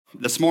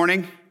This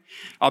morning,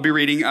 I'll be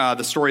reading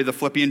the story of the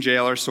Philippian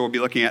jailer, so we'll be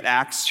looking at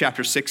Acts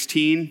chapter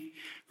 16,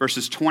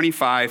 verses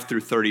 25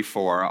 through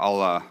 34.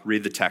 I'll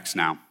read the text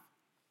now.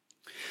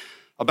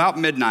 About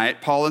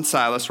midnight, Paul and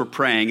Silas were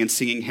praying and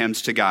singing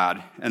hymns to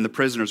God, and the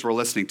prisoners were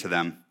listening to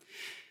them.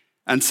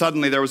 And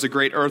suddenly there was a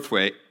great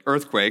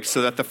earthquake,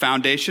 so that the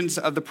foundations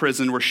of the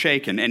prison were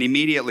shaken, and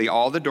immediately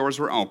all the doors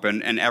were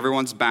open, and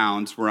everyone's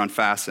bonds were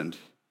unfastened.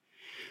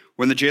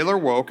 When the jailer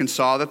woke and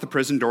saw that the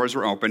prison doors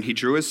were open, he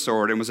drew his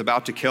sword and was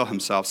about to kill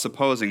himself,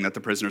 supposing that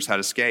the prisoners had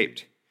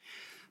escaped.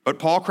 But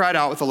Paul cried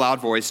out with a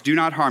loud voice, "Do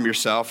not harm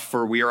yourself,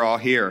 for we are all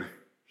here."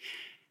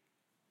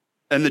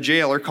 And the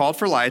jailer called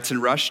for lights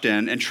and rushed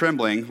in, and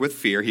trembling with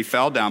fear, he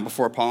fell down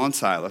before Paul and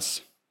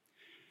Silas.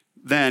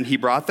 Then he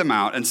brought them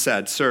out and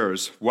said,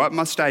 "Sirs, what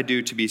must I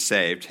do to be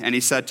saved?" And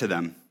he said to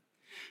them,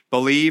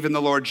 "Believe in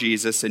the Lord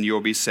Jesus, and you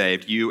will be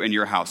saved, you and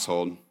your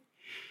household."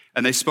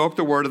 And they spoke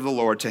the word of the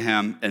Lord to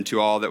him and to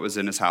all that was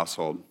in his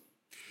household.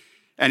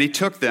 And he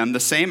took them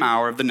the same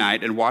hour of the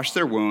night and washed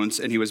their wounds,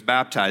 and he was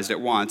baptized at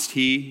once,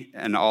 he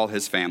and all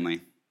his family.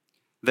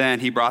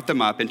 Then he brought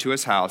them up into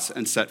his house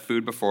and set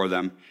food before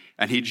them,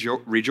 and he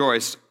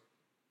rejoiced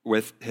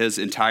with his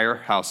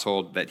entire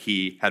household that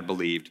he had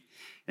believed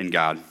in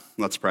God.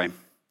 Let's pray.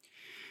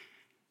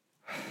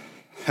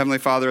 Heavenly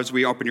Father, as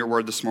we open your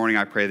word this morning,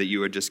 I pray that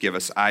you would just give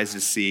us eyes to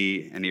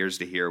see and ears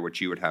to hear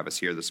what you would have us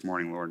hear this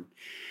morning, Lord.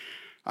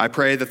 I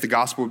pray that the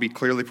gospel would be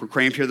clearly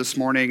proclaimed here this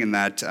morning, and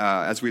that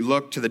as we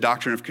look to the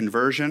doctrine of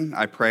conversion,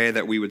 I pray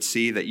that we would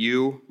see that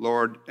you,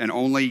 Lord, and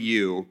only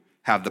you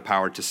have the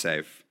power to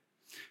save.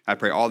 I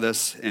pray all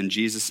this in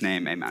Jesus'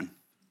 name, amen.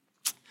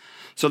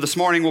 So this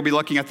morning we'll be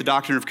looking at the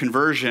doctrine of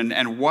conversion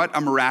and what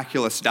a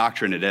miraculous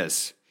doctrine it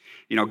is.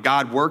 You know,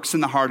 God works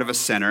in the heart of a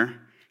sinner,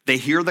 they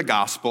hear the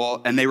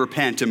gospel, and they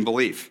repent and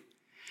believe.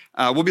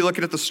 We'll be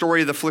looking at the story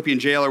of the Philippian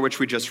jailer, which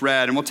we just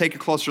read, and we'll take a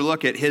closer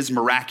look at his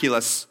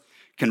miraculous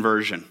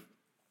conversion.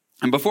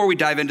 And before we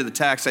dive into the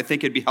text, I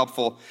think it'd be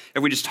helpful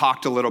if we just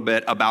talked a little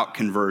bit about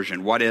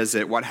conversion. What is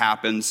it? What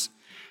happens?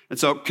 And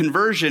so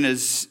conversion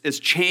is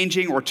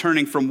changing or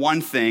turning from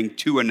one thing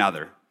to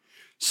another.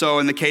 So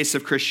in the case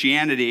of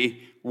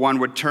Christianity, one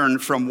would turn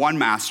from one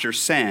master,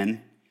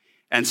 sin,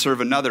 and serve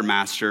another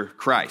master,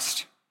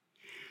 Christ.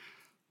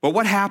 But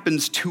what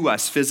happens to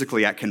us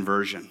physically at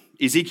conversion?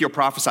 Ezekiel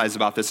prophesies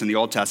about this in the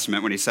Old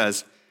Testament when he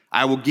says,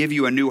 "I will give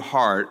you a new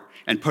heart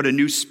and put a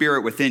new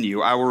spirit within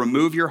you. I will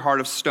remove your heart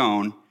of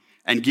stone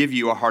and give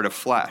you a heart of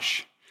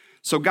flesh."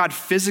 So God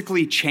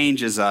physically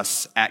changes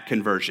us at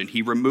conversion.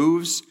 He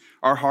removes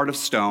our heart of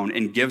stone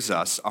and gives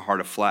us a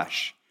heart of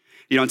flesh.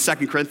 You know, in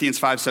 2 Corinthians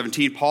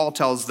 5:17, Paul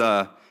tells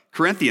the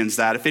Corinthians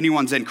that if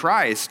anyone's in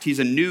Christ, he's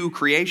a new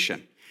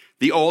creation.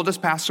 The old has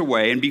passed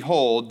away, and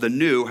behold, the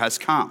new has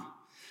come.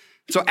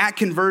 So at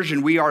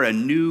conversion, we are a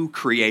new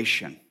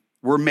creation.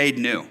 We're made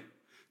new.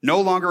 No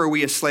longer are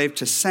we a slave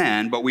to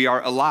sin, but we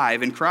are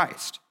alive in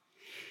Christ.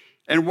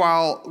 And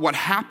while what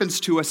happens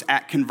to us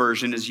at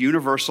conversion is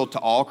universal to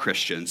all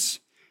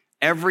Christians,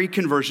 every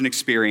conversion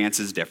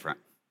experience is different.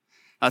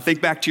 Think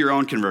back to your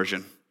own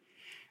conversion.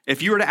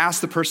 If you were to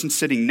ask the person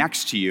sitting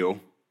next to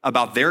you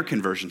about their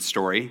conversion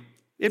story,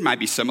 it might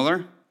be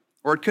similar,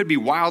 or it could be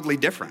wildly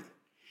different.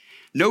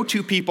 No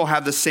two people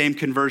have the same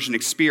conversion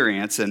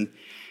experience, and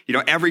you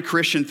know, every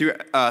Christian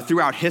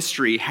throughout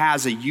history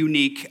has a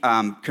unique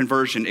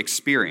conversion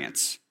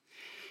experience.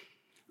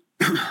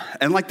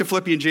 And like the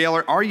Philippian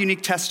jailer, our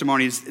unique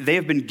testimonies, they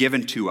have been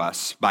given to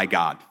us by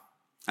God.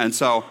 And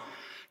so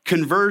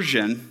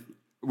conversion,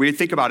 when you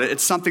think about it,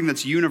 it's something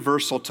that's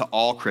universal to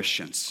all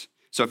Christians.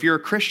 So if you're a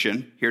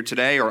Christian here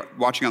today or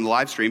watching on the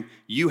live stream,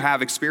 you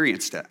have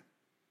experienced it.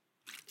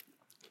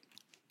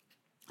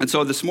 And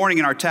so this morning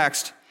in our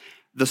text,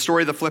 the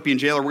story of the Philippian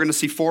jailer, we're going to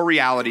see four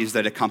realities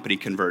that accompany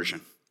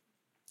conversion.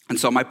 And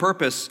so my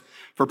purpose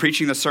for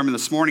preaching this sermon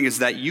this morning is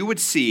that you would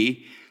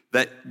see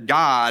that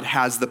God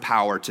has the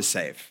power to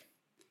save.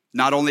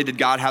 Not only did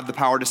God have the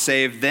power to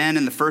save then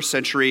in the first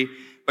century,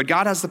 but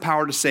God has the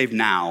power to save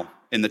now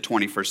in the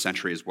 21st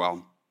century as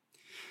well.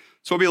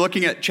 So we'll be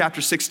looking at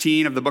chapter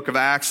 16 of the book of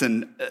Acts,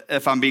 and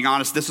if I'm being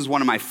honest, this is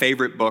one of my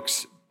favorite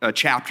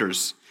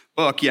chapters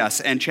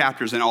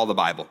in all the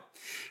Bible.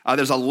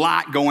 There's a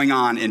lot going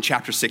on in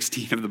chapter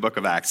 16 of the book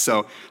of Acts.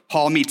 So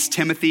Paul meets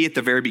Timothy at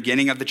the very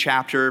beginning of the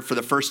chapter. For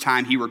the first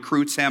time, he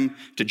recruits him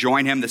to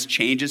join him. This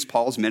changes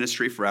Paul's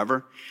ministry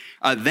forever.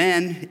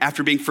 Then,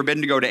 after being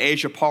forbidden to go to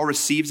Asia, Paul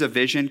receives a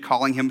vision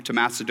calling him to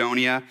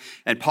Macedonia.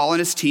 And Paul and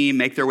his team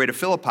make their way to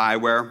Philippi,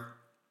 where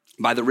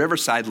by the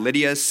riverside,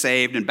 Lydia is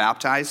saved and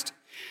baptized.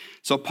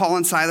 So Paul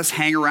and Silas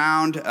hang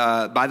around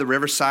by the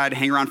riverside,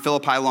 hang around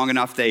Philippi long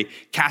enough. They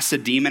cast a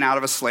demon out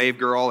of a slave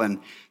girl, and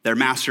their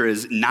master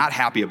is not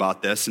happy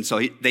about this. And so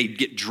they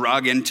get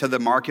dragged into the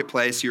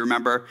marketplace, you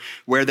remember,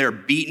 where they're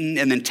beaten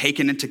and then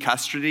taken into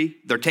custody.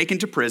 They're taken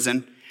to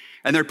prison,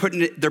 and they're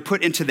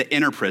put into the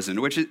inner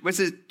prison, which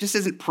just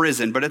isn't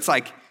prison, but it's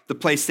like the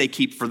place they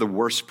keep for the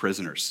worst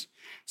prisoners.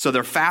 So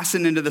they're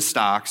fastened into the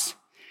stocks.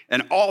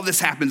 And all this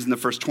happens in the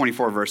first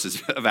 24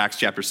 verses of Acts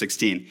chapter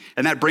 16.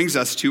 And that brings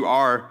us to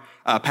our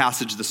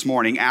passage this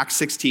morning, Acts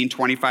 16,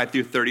 25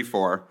 through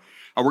 34.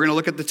 We're going to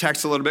look at the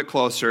text a little bit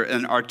closer.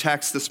 In our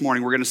text this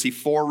morning, we're going to see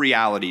 4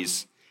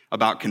 realities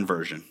about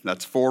conversion.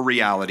 That's 4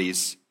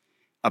 realities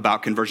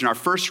about conversion. Our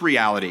first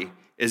reality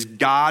is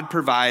God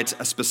provides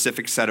a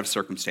specific set of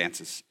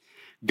circumstances.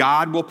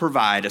 God will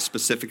provide a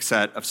specific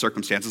set of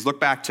circumstances. Look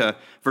back to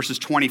verses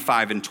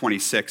 25 and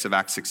 26 of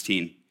Acts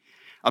 16.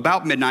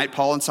 About midnight,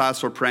 Paul and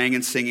Silas were praying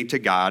and singing to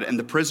God, and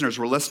the prisoners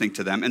were listening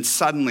to them, and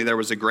suddenly there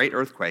was a great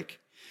earthquake,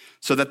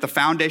 so that the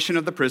foundation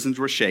of the prisons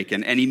were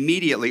shaken, and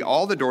immediately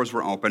all the doors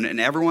were opened,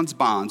 and everyone's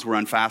bonds were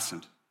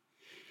unfastened.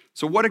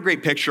 So what a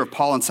great picture of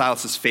Paul and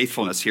Silas'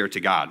 faithfulness here to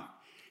God.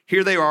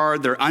 Here they are,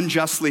 they're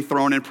unjustly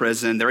thrown in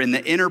prison, they're in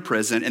the inner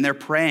prison, and they're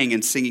praying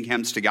and singing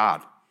hymns to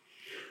God.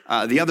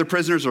 The other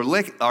prisoners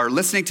are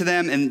listening to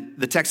them, and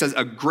the text says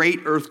a great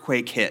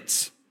earthquake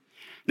hits.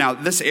 Now,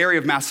 this area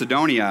of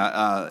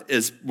Macedonia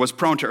was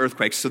prone to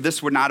earthquakes, so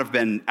this would not have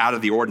been out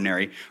of the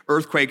ordinary.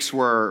 Earthquakes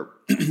were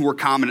a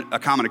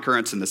common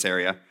occurrence in this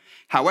area.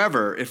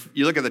 However, if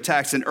you look at the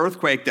text, an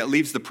earthquake that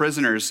leaves the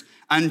prisoners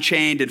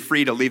unchained and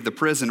free to leave the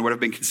prison would have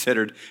been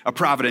considered a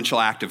providential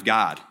act of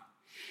God.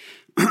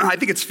 I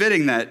think it's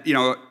fitting that,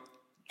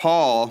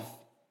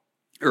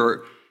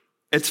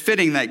 it's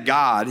fitting that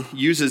God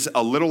uses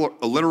a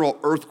literal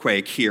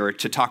earthquake here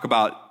to talk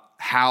about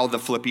how the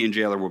Philippian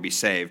jailer will be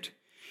saved.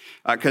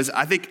 Because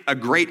I think a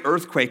great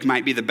earthquake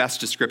might be the best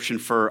description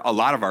for a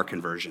lot of our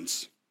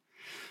conversions.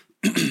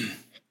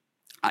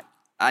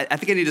 I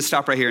think I need to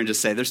stop right here and just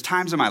say there's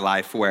times in my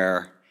life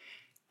where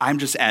I'm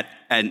just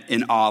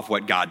in awe of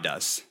what God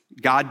does.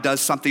 God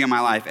does something in my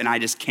life and I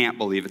just can't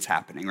believe it's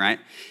happening, right?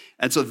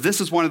 And so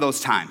this is one of those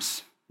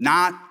times.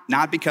 Not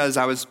because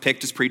I was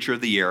picked as preacher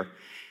of the year,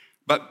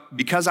 but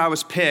because I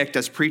was picked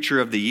as preacher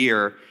of the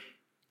year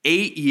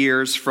 8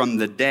 years from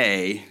the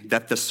day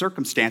that the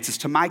circumstances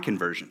to my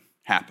conversion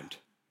happened.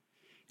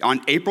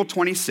 On April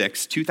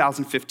 26,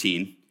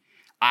 2015,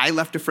 I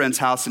left a friend's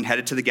house and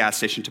headed to the gas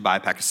station to buy a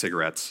pack of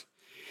cigarettes.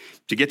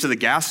 To get to the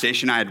gas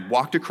station, I had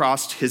walked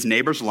across his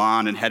neighbor's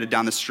lawn and headed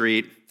down the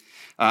street.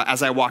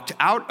 As I walked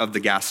out of the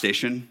gas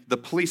station, the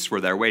police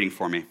were there waiting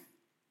for me.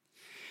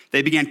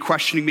 They began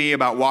questioning me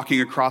about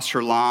walking across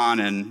her lawn,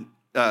 and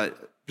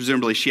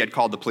presumably she had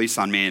called the police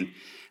on me. And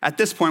at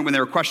this point, when they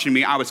were questioning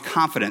me, I was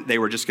confident they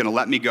were just going to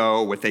let me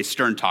go with a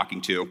stern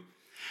talking to.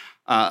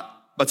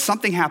 But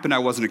something happened I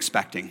wasn't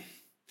expecting.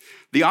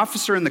 The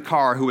officer in the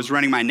car who was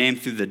running my name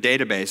through the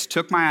database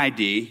took my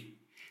ID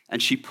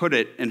and she put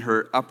it in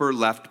her upper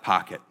left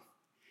pocket.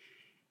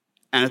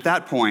 And at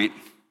that point,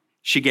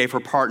 she gave her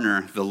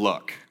partner the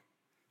look.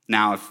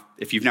 Now,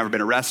 if you've never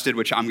been arrested,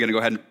 which I'm going to go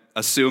ahead and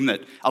assume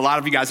that a lot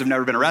of you guys have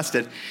never been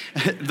arrested,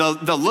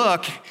 the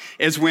look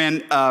is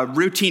when a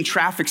routine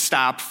traffic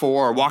stop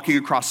for walking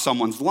across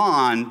someone's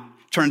lawn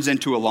turns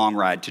into a long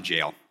ride to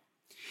jail.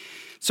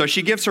 So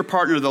she gives her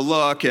partner the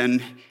look,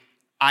 and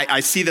I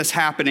see this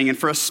happening, and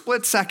for a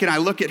split second, I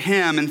look at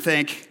him and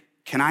think,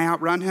 can I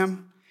outrun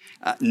him?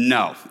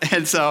 No.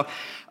 And so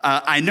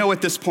I know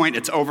at this point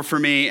it's over for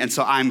me, and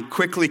so I'm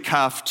quickly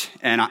cuffed,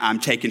 and I'm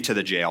taken to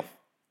the jail.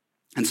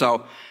 And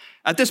so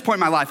at this point in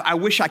my life, I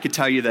wish I could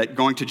tell you that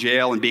going to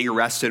jail and being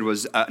arrested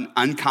was an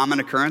uncommon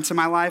occurrence in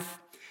my life,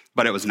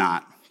 but it was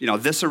not.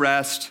 This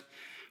arrest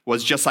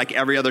was just like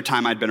every other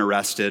time I'd been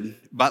arrested,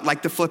 but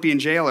like the Philippian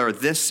jailer,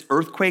 this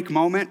earthquake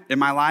moment in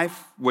my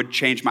life would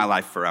change my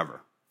life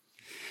forever.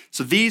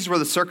 So these were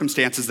the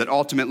circumstances that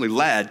ultimately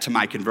led to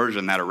my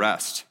conversion, that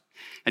arrest.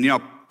 And,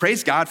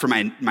 praise God for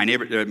my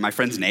neighbor, my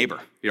friend's neighbor.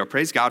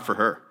 Praise God for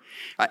her.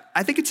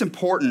 I think it's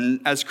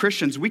important as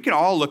Christians, we can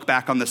all look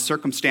back on the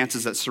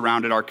circumstances that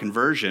surrounded our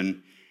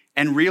conversion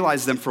and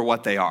realize them for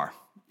what they are.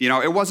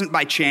 It wasn't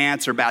by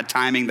chance or bad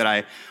timing that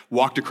I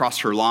walked across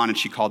her lawn and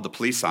she called the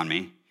police on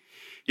me.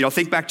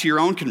 Think back to your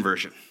own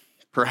conversion.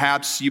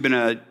 Perhaps you've been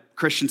a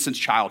Christian since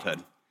childhood.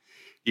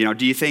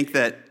 Do you think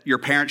that your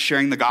parents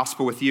sharing the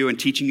gospel with you and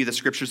teaching you the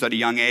scriptures at a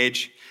young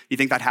age, do you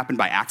think that happened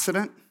by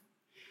accident?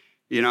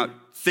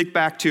 Think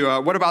back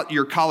to what about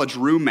your college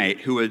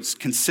roommate who was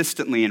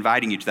consistently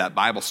inviting you to that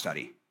Bible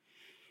study?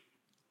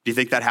 Do you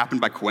think that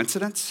happened by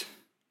coincidence?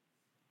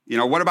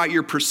 What about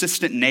your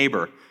persistent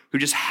neighbor who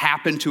just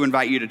happened to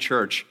invite you to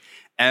church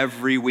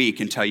every week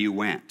until you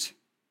went?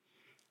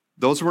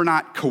 Those were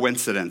not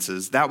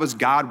coincidences. That was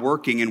God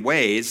working in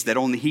ways that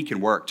only he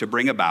can work to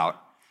bring about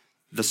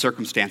the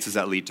circumstances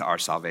that lead to our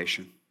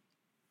salvation.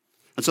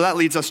 And so that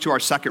leads us to our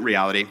second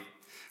reality.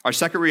 Our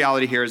second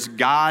reality here is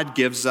God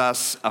gives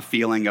us a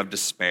feeling of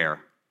despair.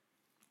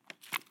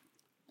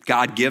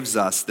 God gives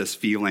us this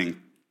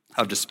feeling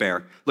of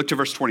despair. Look to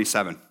verse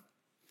 27.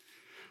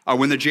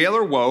 When the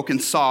jailer woke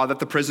and saw that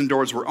the prison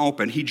doors were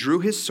open, he drew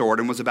his sword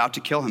and was about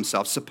to kill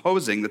himself,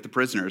 supposing that the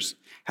prisoners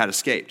had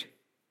escaped.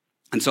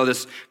 And so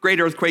this great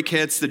earthquake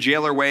hits, the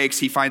jailer wakes,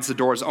 he finds the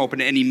doors open,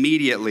 and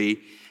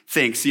immediately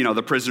thinks,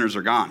 the prisoners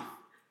are gone.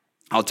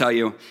 I'll tell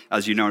you,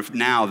 as you know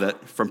now,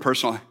 that from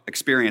personal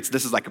experience,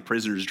 this is like a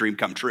prisoner's dream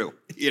come true.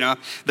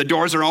 The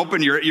doors are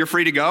open, you're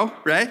free to go,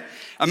 right?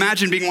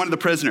 Imagine being one of the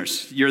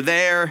prisoners. You're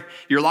there,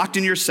 you're locked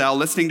in your cell,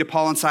 listening to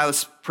Paul and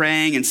Silas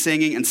praying and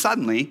singing, and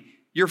suddenly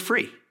you're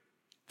free.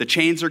 The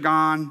chains are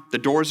gone, the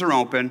doors are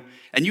open,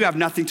 and you have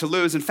nothing to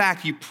lose. In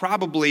fact,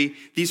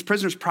 these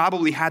prisoners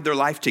probably had their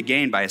life to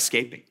gain by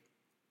escaping.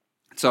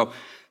 So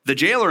the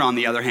jailer, on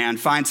the other hand,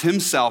 finds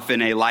himself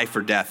in a life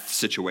or death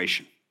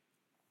situation.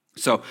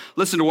 So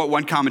listen to what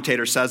one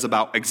commentator says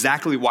about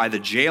exactly why the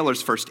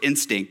jailer's first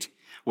instinct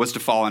was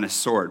to fall on his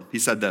sword. He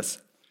said this: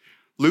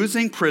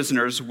 losing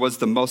prisoners was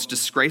the most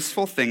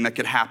disgraceful thing that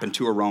could happen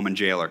to a Roman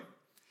jailer.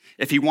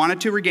 If he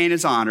wanted to regain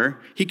his honor,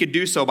 he could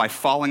do so by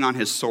falling on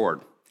his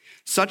sword.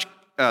 Such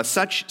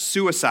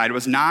suicide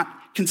was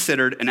not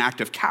considered an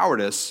act of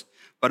cowardice,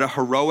 but a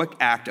heroic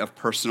act of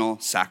personal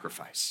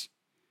sacrifice.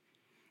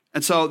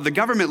 And so the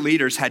government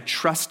leaders had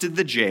trusted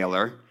the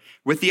jailer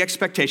with the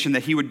expectation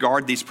that he would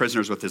guard these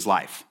prisoners with his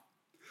life.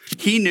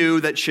 He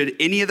knew that should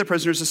any of the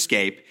prisoners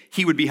escape,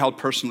 he would be held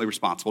personally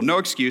responsible. No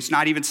excuse,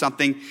 not even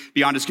something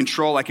beyond his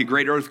control like a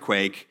great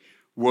earthquake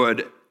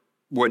would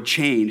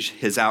change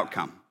his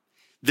outcome.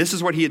 This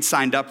is what he had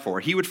signed up for.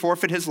 He would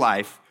forfeit his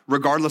life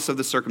regardless of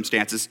the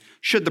circumstances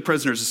should the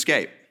prisoners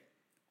escape.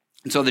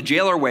 And so the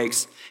jailer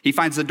wakes, he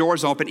finds the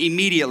doors open.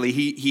 Immediately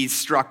he's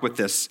struck with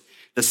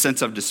the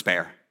sense of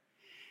despair.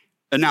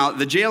 And now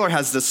the jailer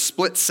has this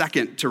split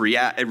second to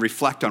react and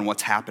reflect on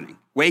what's happening.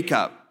 Wake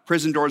up,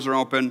 prison doors are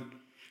open.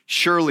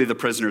 Surely the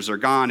prisoners are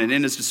gone. And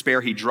in his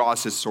despair, he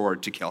draws his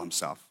sword to kill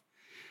himself.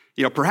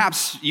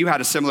 Perhaps you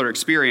had a similar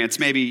experience.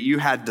 Maybe you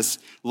had this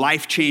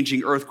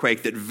life-changing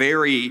earthquake that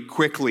very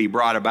quickly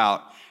brought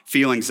about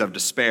feelings of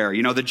despair.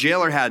 The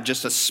jailer had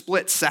just a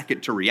split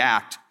second to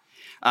react.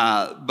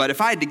 But if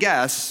I had to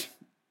guess,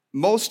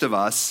 most of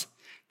us,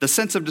 the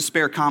sense of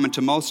despair common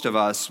to most of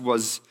us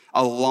was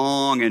a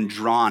long and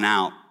drawn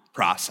out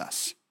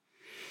process.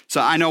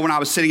 So I know when I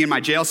was sitting in my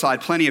jail cell, I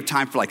had plenty of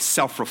time for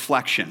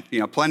self-reflection,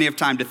 plenty of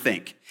time to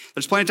think.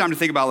 There's plenty of time to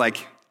think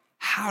about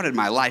how did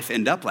my life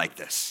end up like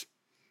this?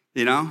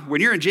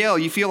 When you're in jail,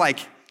 you feel like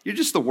you're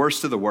just the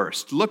worst of the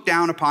worst, looked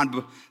down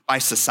upon by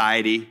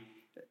society.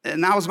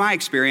 And that was my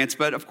experience,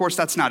 but of course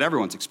that's not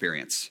everyone's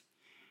experience.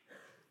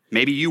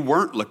 Maybe you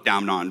weren't looked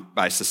down on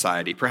by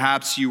society.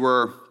 Perhaps you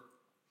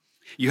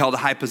held a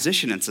high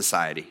position in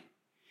society.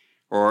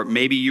 Or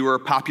maybe you were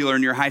popular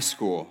in your high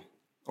school.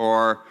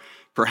 Or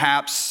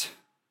perhaps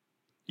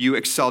you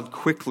excelled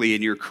quickly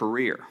in your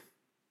career.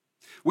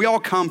 We all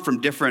come from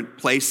different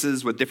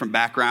places with different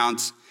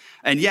backgrounds.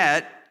 And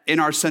yet, in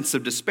our sense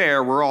of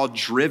despair, we're all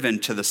driven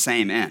to the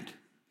same end.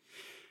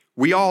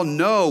 We all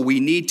know we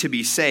need to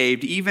be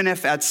saved, even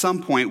if at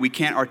some point we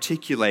can't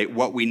articulate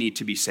what we need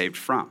to be saved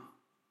from.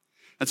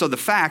 And so the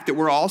fact that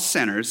we're all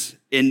sinners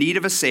in need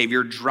of a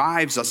Savior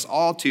drives us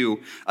all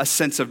to a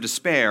sense of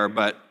despair,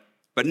 but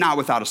not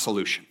without a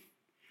solution.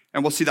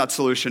 And we'll see that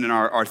solution in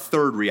our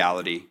third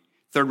reality.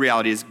 Third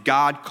reality is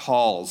God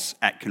calls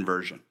at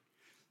conversion.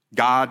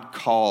 God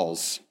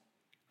calls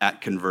at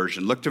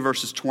conversion. Look to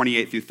verses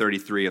 28 through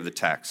 33 of the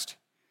text.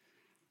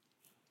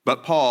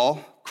 But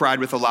Paul cried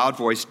with a loud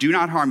voice, "Do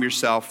not harm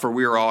yourself, for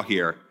we are all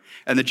here."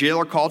 And the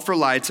jailer called for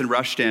lights and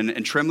rushed in,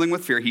 and trembling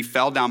with fear, he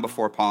fell down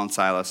before Paul and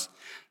Silas.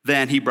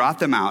 Then he brought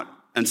them out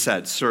and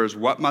said, "Sirs,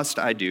 what must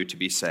I do to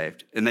be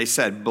saved?" And they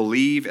said,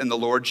 "Believe in the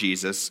Lord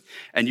Jesus,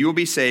 and you will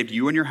be saved,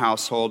 you and your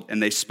household."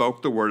 And they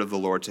spoke the word of the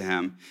Lord to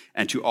him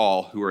and to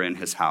all who were in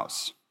his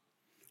house.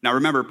 Now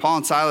remember, Paul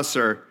and Silas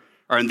are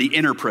in the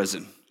inner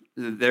prison.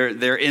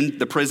 They're in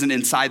the prison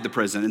inside the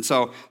prison. And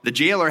so the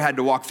jailer had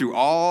to walk through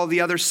all the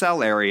other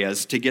cell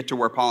areas to get to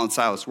where Paul and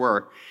Silas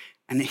were.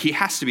 And he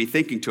has to be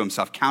thinking to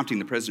himself, counting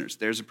the prisoners.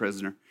 There's a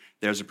prisoner.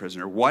 There's a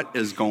prisoner. What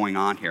is going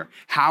on here?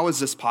 How is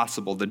this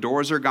possible? The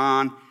doors are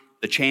gone.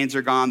 The chains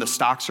are gone. The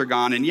stocks are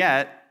gone. And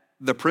yet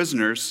the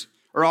prisoners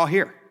are all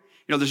here.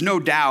 There's no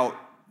doubt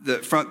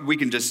that we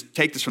can just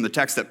take this from the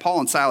text that Paul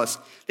and Silas,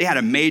 they had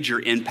a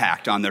major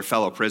impact on their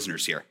fellow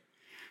prisoners here.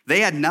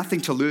 They had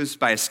nothing to lose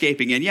by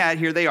escaping, and yet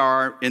here they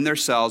are in their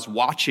cells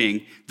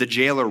watching the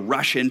jailer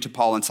rush into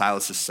Paul and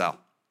Silas'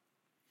 cell.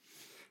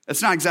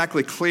 It's not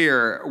exactly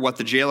clear what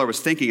the jailer was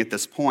thinking at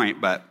this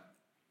point, but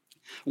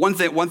one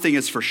thing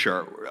is for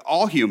sure.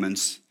 All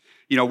humans,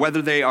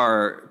 whether they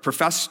are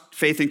profess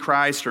faith in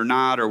Christ or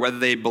not, or whether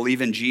they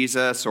believe in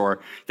Jesus or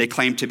they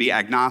claim to be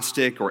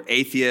agnostic or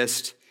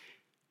atheist,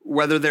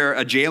 whether they're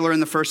a jailer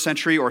in the first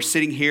century or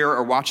sitting here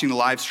or watching the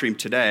live stream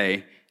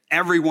today,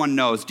 everyone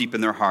knows deep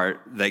in their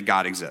heart that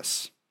God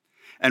exists.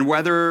 And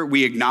whether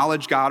we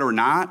acknowledge God or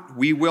not,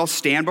 we will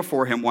stand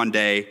before him one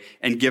day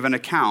and give an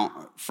account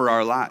for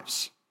our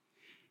lives.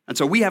 And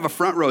so we have a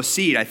front row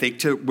seat, I think,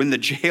 to when the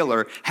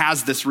jailer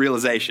has this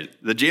realization.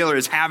 The jailer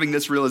is having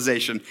this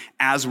realization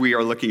as we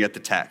are looking at the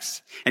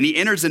text. And he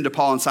enters into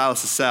Paul and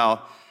Silas'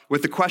 cell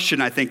with the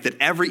question, I think, that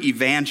every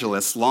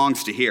evangelist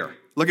longs to hear.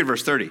 Look at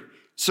verse 30.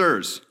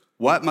 "Sirs,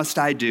 what must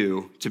I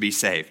do to be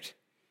saved?"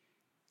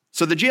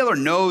 So the jailer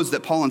knows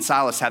that Paul and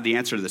Silas have the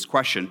answer to this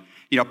question.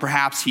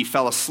 Perhaps he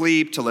fell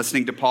asleep to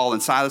listening to Paul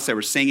and Silas. They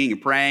were singing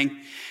and praying.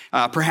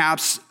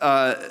 Perhaps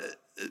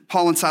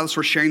Paul and Silas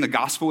were sharing the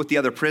gospel with the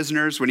other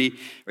prisoners when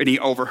he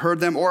overheard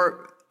them.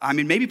 Or,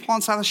 maybe Paul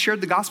and Silas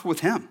shared the gospel with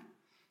him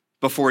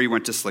before he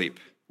went to sleep.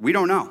 We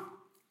don't know.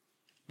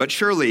 But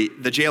surely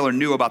the jailer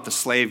knew about the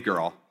slave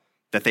girl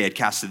that they had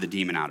casted the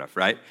demon out of,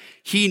 right?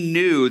 He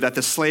knew that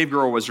the slave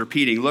girl was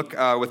repeating. Look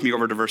with me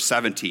over to verse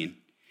 17.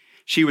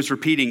 She was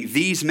repeating,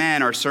 "These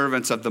men are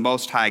servants of the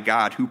Most High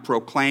God who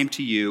proclaim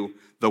to you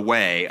the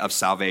way of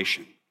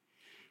salvation."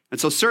 And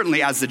so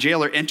certainly as the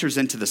jailer enters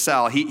into the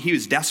cell, he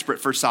was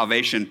desperate for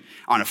salvation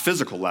on a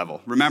physical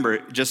level. Remember,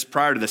 just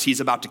prior to this,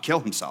 he's about to kill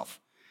himself.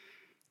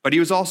 But he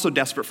was also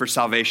desperate for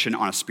salvation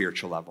on a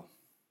spiritual level.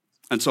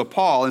 And so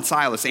Paul and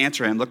Silas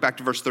answer him. Look back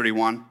to verse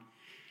 31.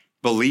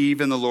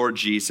 "Believe in the Lord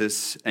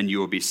Jesus and you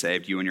will be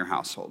saved, you and your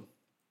household."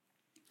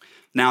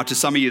 Now, to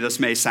some of you, this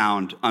may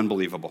sound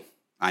unbelievable.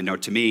 I know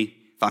to me,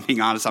 if I'm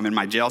being honest, I'm in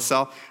my jail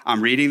cell.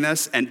 I'm reading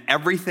this, and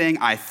everything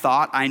I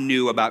thought I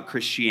knew about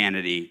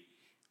Christianity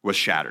was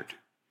shattered.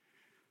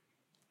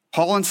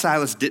 Paul and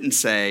Silas didn't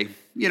say,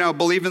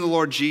 believe in the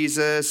Lord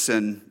Jesus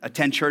and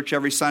attend church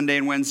every Sunday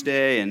and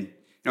Wednesday and,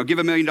 give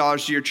 $1 million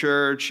to your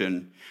church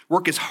and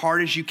work as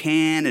hard as you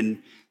can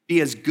and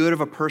be as good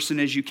of a person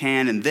as you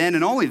can, and then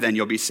and only then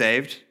you'll be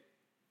saved.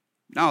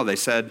 No, they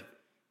said,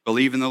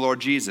 believe in the Lord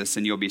Jesus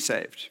and you'll be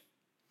saved.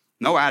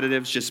 No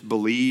additives, just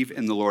believe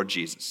in the Lord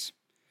Jesus.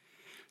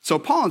 So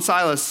Paul and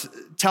Silas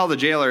tell the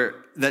jailer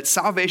that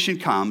salvation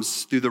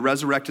comes through the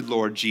resurrected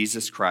Lord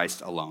Jesus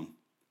Christ alone.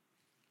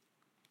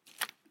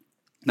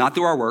 Not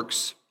through our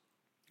works,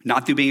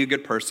 not through being a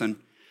good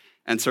person,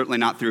 and certainly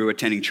not through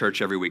attending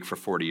church every week for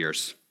 40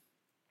 years.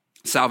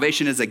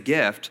 Salvation is a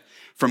gift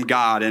from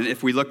God. And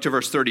if we look to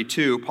verse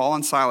 32, Paul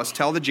and Silas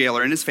tell the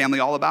jailer and his family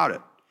all about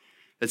it.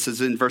 It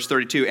says in verse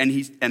 32,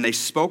 and they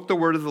spoke the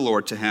word of the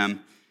Lord to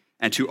him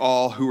and to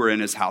all who were in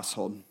his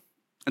household.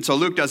 And so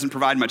Luke doesn't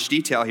provide much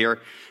detail here,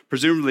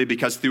 presumably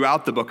because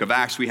throughout the book of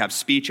Acts, we have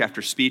speech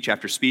after speech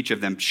after speech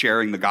of them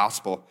sharing the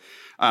gospel.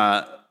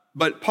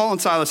 But Paul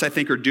and Silas, I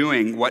think, are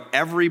doing what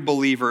every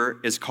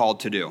believer is called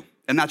to do,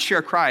 and that's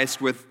share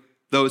Christ with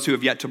those who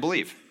have yet to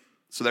believe.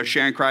 So they're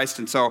sharing Christ.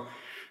 And so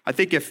I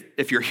think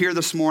if you're here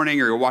this morning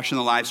or you're watching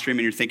the live stream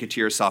and you're thinking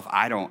to yourself,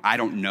 I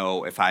don't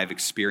know if I've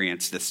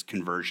experienced this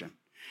conversion.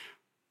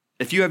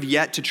 If you have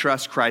yet to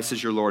trust Christ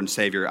as your Lord and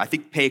Savior, I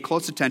think pay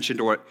close attention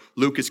to what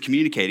Luke is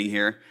communicating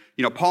here.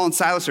 Paul and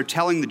Silas are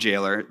telling the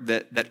jailer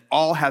that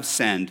all have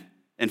sinned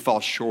and fall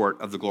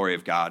short of the glory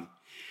of God,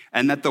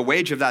 and that the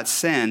wage of that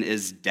sin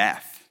is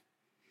death.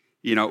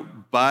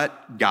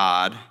 But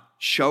God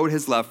showed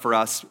his love for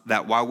us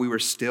that while we were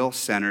still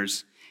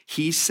sinners,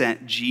 he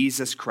sent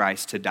Jesus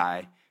Christ to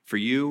die for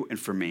you and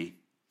for me.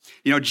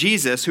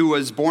 Jesus, who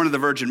was born of the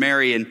Virgin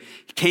Mary and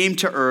came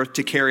to earth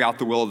to carry out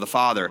the will of the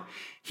Father,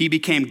 he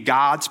became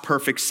God's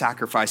perfect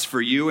sacrifice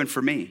for you and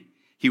for me.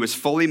 He was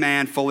fully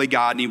man, fully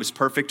God, and he was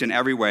perfect in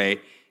every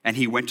way, and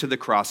he went to the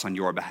cross on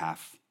your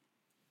behalf.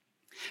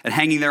 And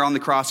hanging there on the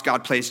cross,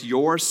 God placed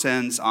your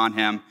sins on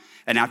him,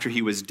 and after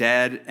he was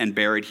dead and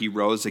buried, he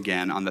rose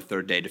again on the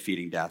third day,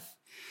 defeating death.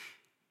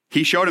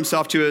 He showed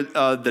himself to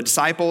the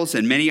disciples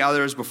and many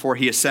others before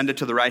he ascended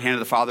to the right hand of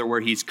the Father,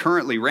 where he's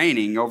currently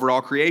reigning over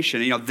all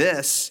creation.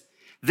 This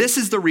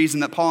is the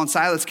reason that Paul and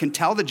Silas can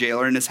tell the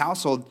jailer and his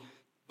household,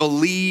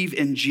 believe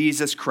in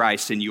Jesus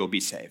Christ and you will be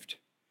saved.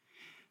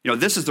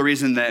 This is the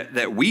reason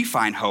that we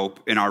find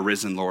hope in our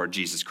risen Lord,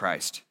 Jesus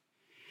Christ.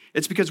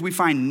 It's because we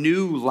find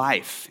new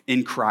life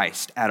in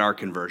Christ at our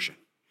conversion.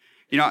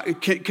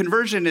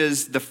 Conversion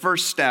is the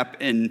first step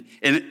in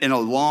a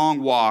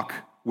long walk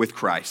with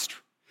Christ.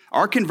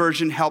 Our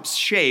conversion helps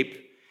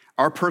shape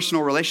our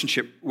personal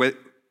relationship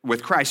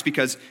with Christ,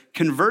 because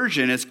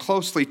conversion is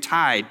closely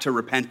tied to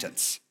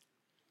repentance.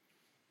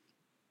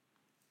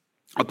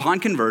 Upon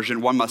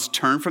conversion, one must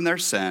turn from their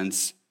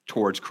sins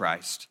towards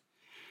Christ.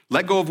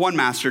 Let go of one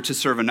master to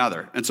serve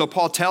another. And so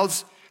Paul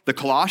tells the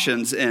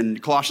Colossians in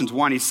Colossians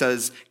 1, he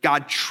says,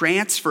 God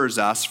transfers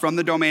us from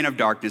the domain of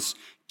darkness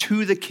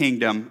to the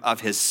kingdom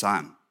of his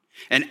Son.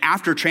 And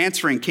after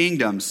transferring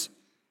kingdoms,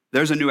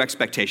 there's a new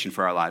expectation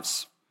for our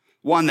lives.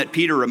 One that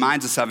Peter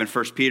reminds us of in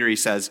 1 Peter. He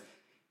says,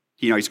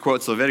 he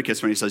quotes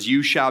Leviticus when he says,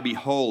 you shall be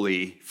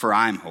holy, for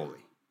I'm holy.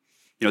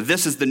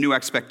 This is the new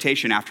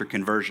expectation after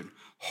conversion,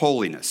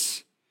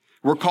 holiness.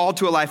 We're called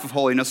to a life of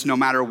holiness no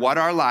matter what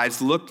our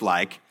lives looked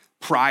like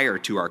prior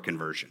to our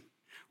conversion.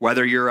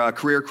 Whether you're a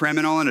career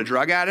criminal and a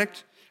drug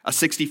addict, a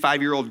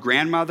 65-year-old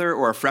grandmother,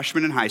 or a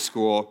freshman in high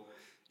school,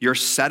 you're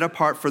set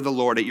apart for the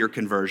Lord at your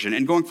conversion.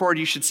 And going forward,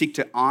 you should seek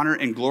to honor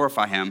and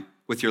glorify him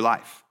with your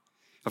life.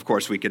 Of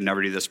course, we could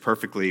never do this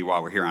perfectly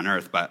while we're here on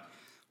earth, but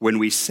when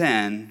we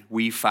sin,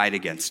 we fight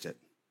against it.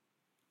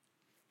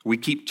 We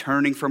keep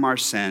turning from our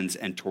sins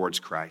and towards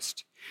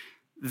Christ.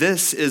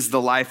 This is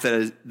the life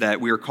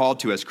that we are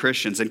called to as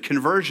Christians, and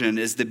conversion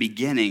is the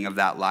beginning of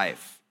that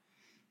life.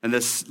 And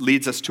this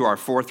leads us to our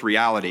fourth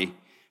reality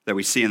that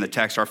we see in the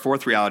text. Our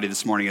fourth reality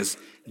this morning is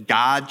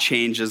God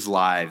changes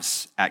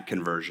lives at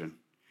conversion.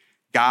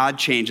 God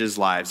changes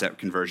lives at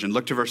conversion.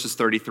 Look to verses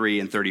 33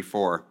 and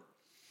 34.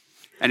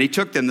 And he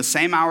took them the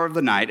same hour of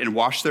the night and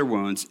washed their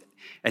wounds,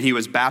 and he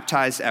was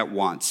baptized at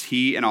once,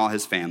 he and all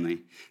his family.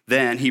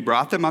 Then he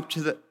brought them up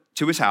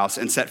to his house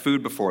and set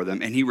food before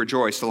them, and he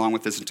rejoiced along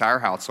with his entire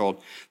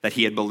household that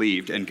he had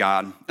believed in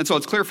God. And so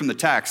it's clear from the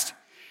text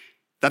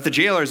that the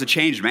jailer is a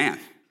changed man,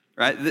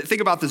 right?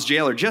 Think about this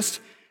jailer. Just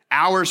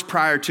hours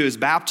prior to his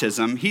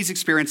baptism, he's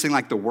experiencing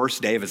like the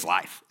worst day of his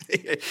life.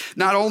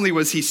 Not only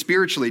was he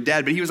spiritually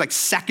dead, but he was like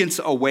seconds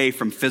away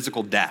from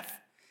physical death.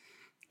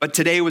 But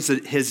today was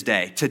his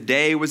day.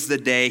 Today was the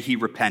day he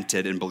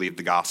repented and believed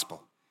the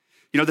gospel.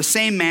 You know, the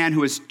same man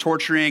who was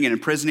torturing and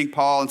imprisoning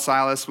Paul and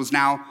Silas was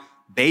now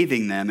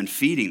bathing them and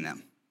feeding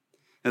them.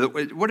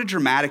 What a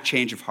dramatic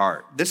change of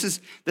heart. This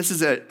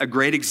is a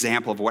great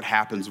example of what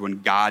happens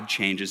when God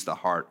changes the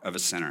heart of a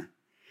sinner.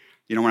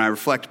 You know, when I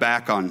reflect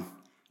back on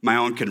my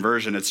own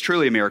conversion, it's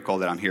truly a miracle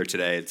that I'm here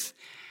today. It's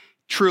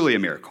truly a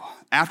miracle.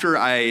 After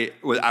I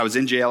was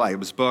in jail, I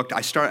was booked,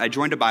 I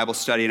joined a Bible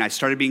study, and I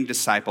started being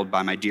discipled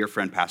by my dear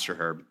friend, Pastor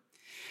Hurst.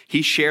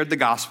 He shared the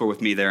gospel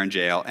with me there in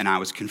jail, and I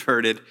was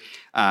converted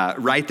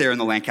right there in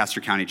the Lancaster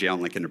County Jail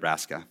in Lincoln,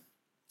 Nebraska.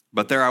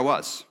 But there I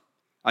was,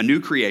 a new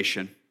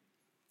creation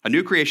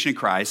in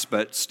Christ,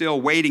 but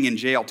still waiting in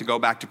jail to go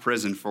back to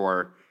prison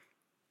for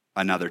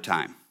another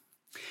time.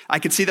 I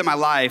could see that my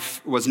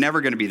life was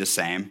never going to be the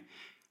same,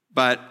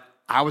 but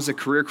I was a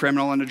career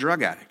criminal and a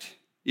drug addict.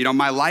 You know,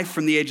 my life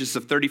from the ages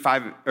of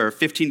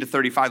 15 to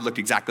 35 looked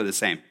exactly the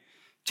same.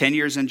 10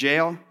 years in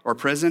jail or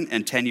prison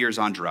and 10 years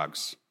on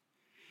drugs.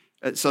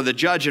 So the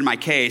judge in my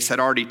case had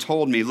already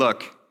told me,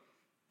 look,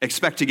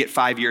 expect to get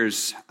 5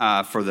 years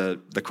for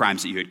the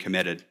crimes that you had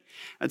committed.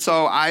 And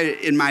so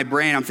in my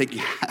brain, I'm thinking,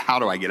 how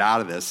do I get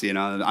out of this? You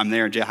know, I'm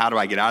there in jail. How do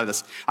I get out of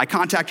this? I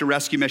contact a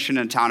rescue mission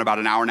in a town about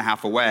an hour and a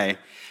half away.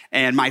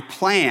 And my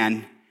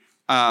plan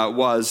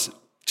was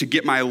to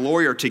get my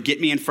lawyer to get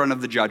me in front of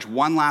the judge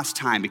one last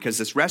time, because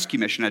this rescue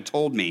mission had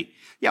told me,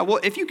 yeah, well,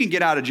 if you can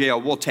get out of jail,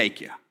 we'll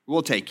take you.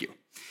 We'll take you.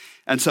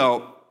 And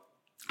so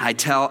I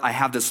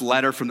have this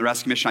letter from the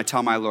rescue mission. I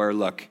tell my lawyer,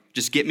 look,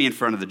 just get me in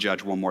front of the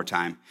judge one more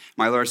time.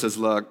 My lawyer says,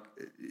 look,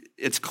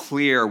 it's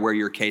clear where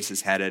your case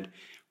is headed.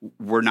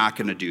 We're not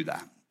going to do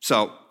that.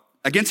 So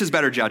against his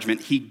better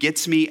judgment, he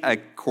gets me a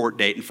court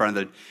date in front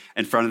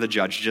of the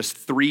judge just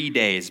 3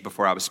 days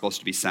before I was supposed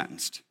to be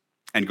sentenced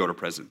and go to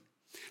prison.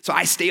 So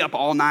I stay up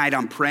all night.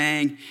 I'm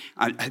praying.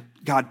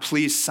 God,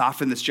 please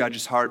soften this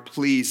judge's heart.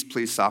 Please,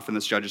 please soften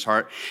this judge's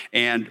heart.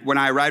 And when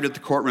I arrived at the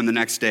courtroom the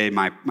next day,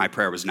 my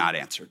prayer was not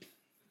answered.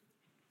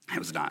 It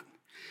was not.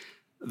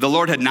 The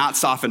Lord had not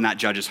softened that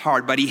judge's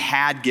heart, but he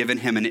had given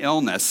him an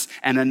illness,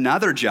 and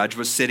another judge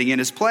was sitting in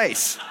his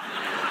place.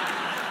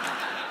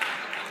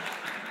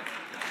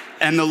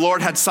 And the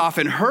Lord had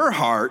softened her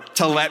heart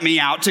to let me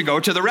out to go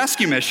to the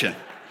rescue mission.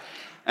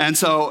 And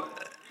so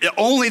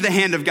only the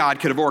hand of God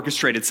could have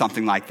orchestrated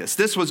something like this.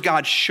 This was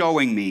God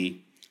showing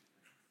me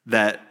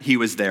that he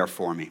was there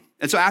for me.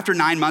 And so after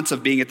 9 months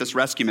of being at this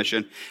rescue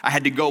mission, I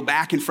had to go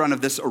back in front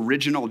of this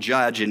original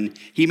judge, and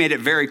he made it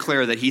very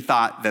clear that he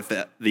thought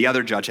that the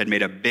other judge had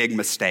made a big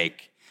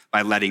mistake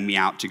by letting me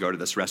out to go to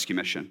this rescue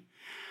mission.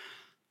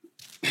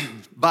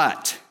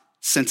 But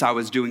since I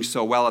was doing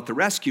so well at the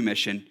rescue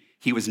mission,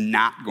 he was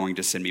not going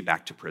to send me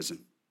back to prison.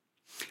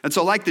 And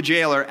so like the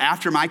jailer,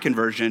 after my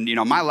conversion, you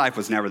know, my life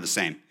was never the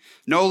same.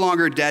 No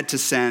longer dead to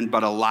sin,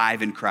 but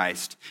alive in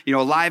Christ. You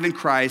know, alive in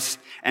Christ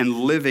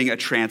and living a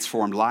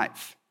transformed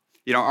life.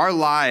 You know, our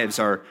lives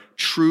are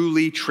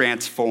truly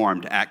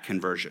transformed at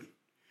conversion.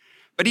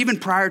 But even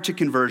prior to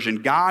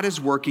conversion, God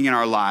is working in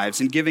our lives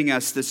and giving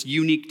us this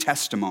unique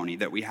testimony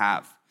that we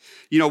have.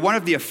 You know, one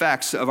of the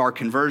effects of our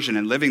conversion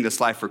and living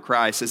this life for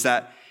Christ is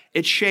that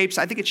it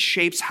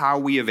shapes how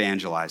we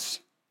evangelize.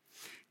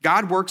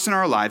 God works in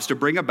our lives to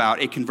bring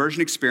about a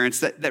conversion experience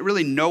that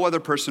really no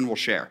other person will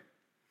share.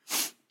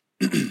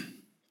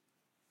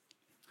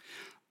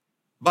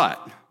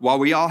 But while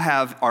we all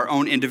have our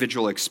own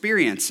individual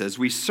experiences,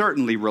 we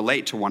certainly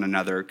relate to one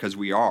another because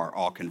we are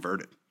all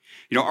converted.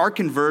 You know, our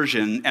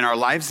conversion and our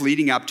lives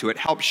leading up to it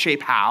help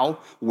shape how,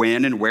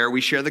 when, and where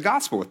we share the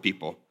gospel with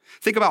people.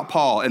 Think about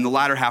Paul in the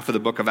latter half of the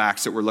book of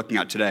Acts that we're looking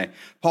at today.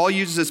 Paul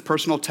uses his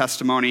personal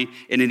testimony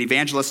in an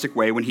evangelistic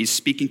way when he's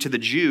speaking to the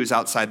Jews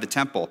outside the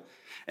temple.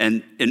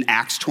 And in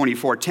Acts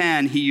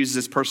 24:10, he uses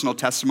his personal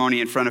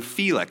testimony in front of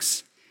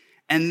Felix.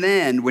 And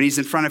then when he's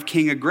in front of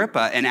King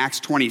Agrippa in Acts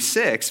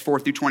 26, 4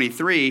 through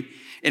 23,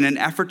 in an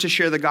effort to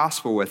share the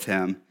gospel with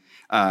him,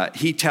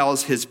 he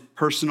tells his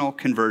personal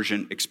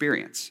conversion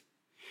experience.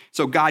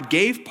 So God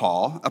gave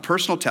Paul a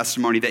personal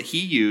testimony that he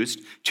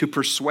used to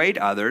persuade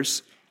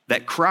others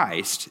that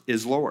Christ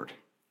is Lord.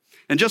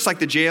 And just like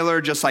the jailer,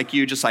 just like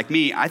you, just like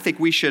me, I think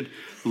we should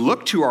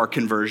look to our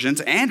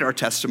conversions and our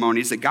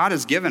testimonies that God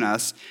has given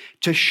us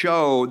to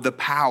show the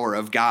power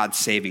of God's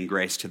saving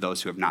grace to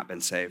those who have not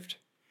been saved.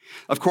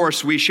 Of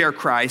course, we share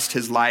Christ,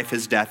 his life,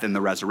 his death, and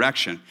the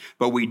resurrection,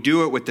 but we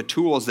do it with the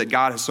tools that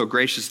God has so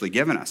graciously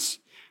given us.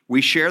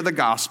 We share the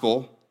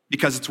gospel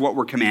because it's what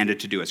we're commanded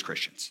to do as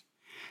Christians.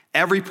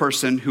 Every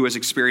person who has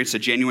experienced a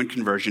genuine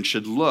conversion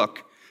should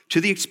look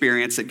to the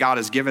experience that God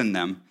has given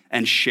them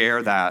and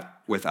share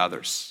that with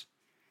others.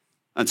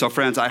 And so,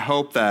 friends, I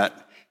hope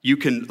that you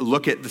can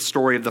look at the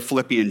story of the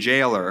Philippian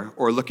jailer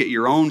or look at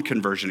your own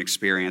conversion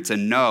experience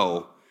and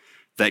know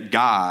that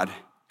God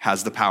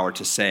has the power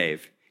to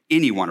save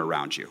anyone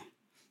around you,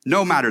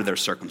 no matter their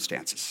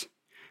circumstances.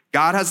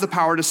 God has the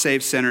power to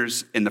save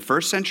sinners in the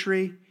first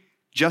century,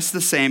 just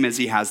the same as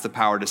he has the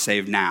power to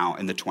save now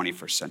in the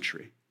 21st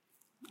century.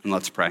 And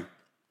let's pray.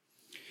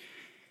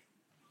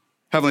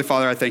 Heavenly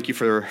Father, I thank you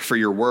for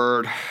your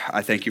word.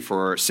 I thank you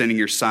for sending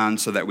your son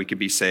so that we could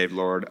be saved,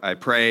 Lord. I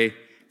pray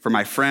for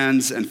my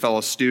friends and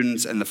fellow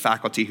students and the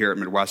faculty here at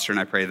Midwestern.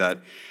 I pray that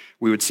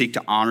we would seek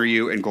to honor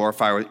you and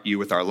glorify you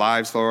with our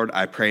lives, Lord.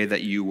 I pray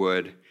that you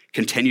would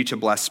continue to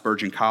bless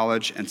Spurgeon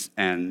College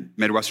and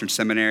Midwestern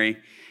Seminary.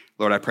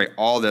 Lord, I pray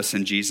all this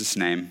in Jesus'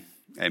 name.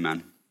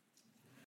 Amen.